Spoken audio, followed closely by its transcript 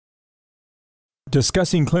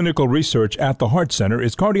Discussing clinical research at the Heart Center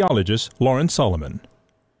is cardiologist Lawrence Solomon.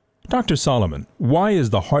 Dr. Solomon, why is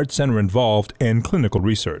the Heart Center involved in clinical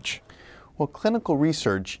research? Well, clinical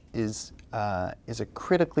research is a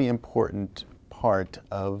critically important part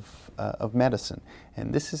of medicine,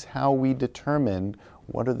 and this is how we determine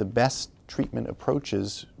what are the best treatment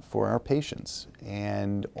approaches for our patients.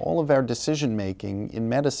 And all of our decision making in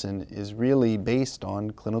medicine is really based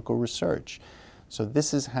on clinical research. So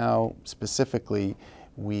this is how specifically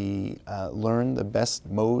we learn the best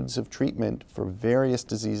modes of treatment for various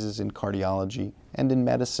diseases in cardiology and in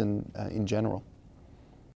medicine in general.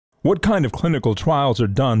 What kind of clinical trials are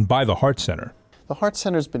done by the Heart Center? The Heart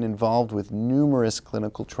Center has been involved with numerous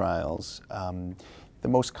clinical trials. The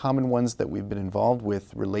most common ones that we've been involved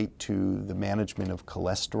with relate to the management of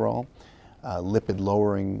cholesterol,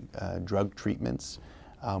 lipid-lowering drug treatments.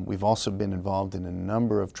 We've also been involved in a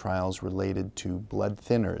number of trials related to blood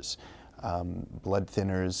thinners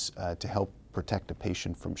to help protect a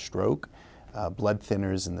patient from stroke, blood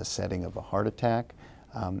thinners in the setting of a heart attack.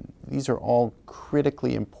 These are all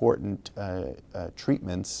critically important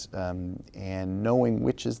treatments, and knowing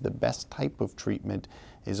which is the best type of treatment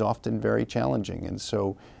is often very challenging. And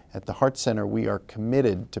so at the Heart Center, we are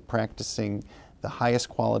committed to practicing the highest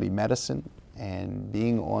quality medicine and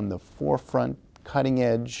being on the forefront, cutting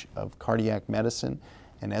edge of cardiac medicine.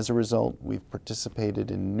 And as a result, we've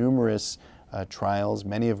participated in numerous trials,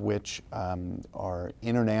 many of which are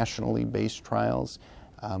internationally based trials.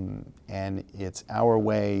 And it's our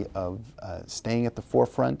way of staying at the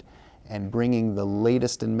forefront and bringing the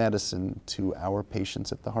latest in medicine to our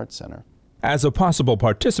patients at the Heart Center. As a possible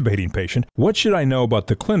participating patient, what should I know about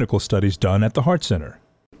the clinical studies done at the Heart Center?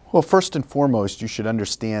 Well, first and foremost, you should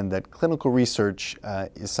understand that clinical research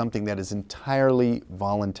is something that is entirely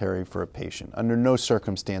voluntary for a patient. Under no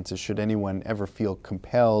circumstances should anyone ever feel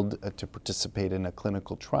compelled to participate in a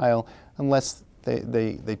clinical trial unless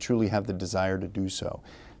they truly have the desire to do so.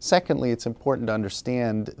 Secondly, it's important to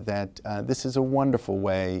understand that this is a wonderful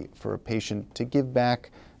way for a patient to give back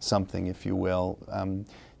something, if you will,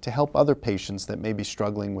 to help other patients that may be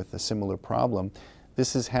struggling with a similar problem.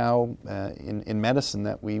 This is how, in medicine,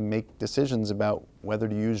 that we make decisions about whether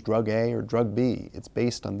to use drug A or drug B. It's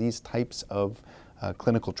based on these types of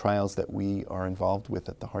clinical trials that we are involved with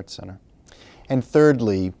at the Heart Center. And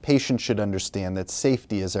thirdly, patients should understand that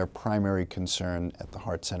safety is our primary concern at the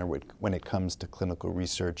Heart Center when it comes to clinical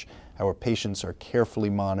research. Our patients are carefully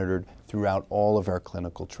monitored throughout all of our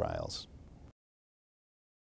clinical trials.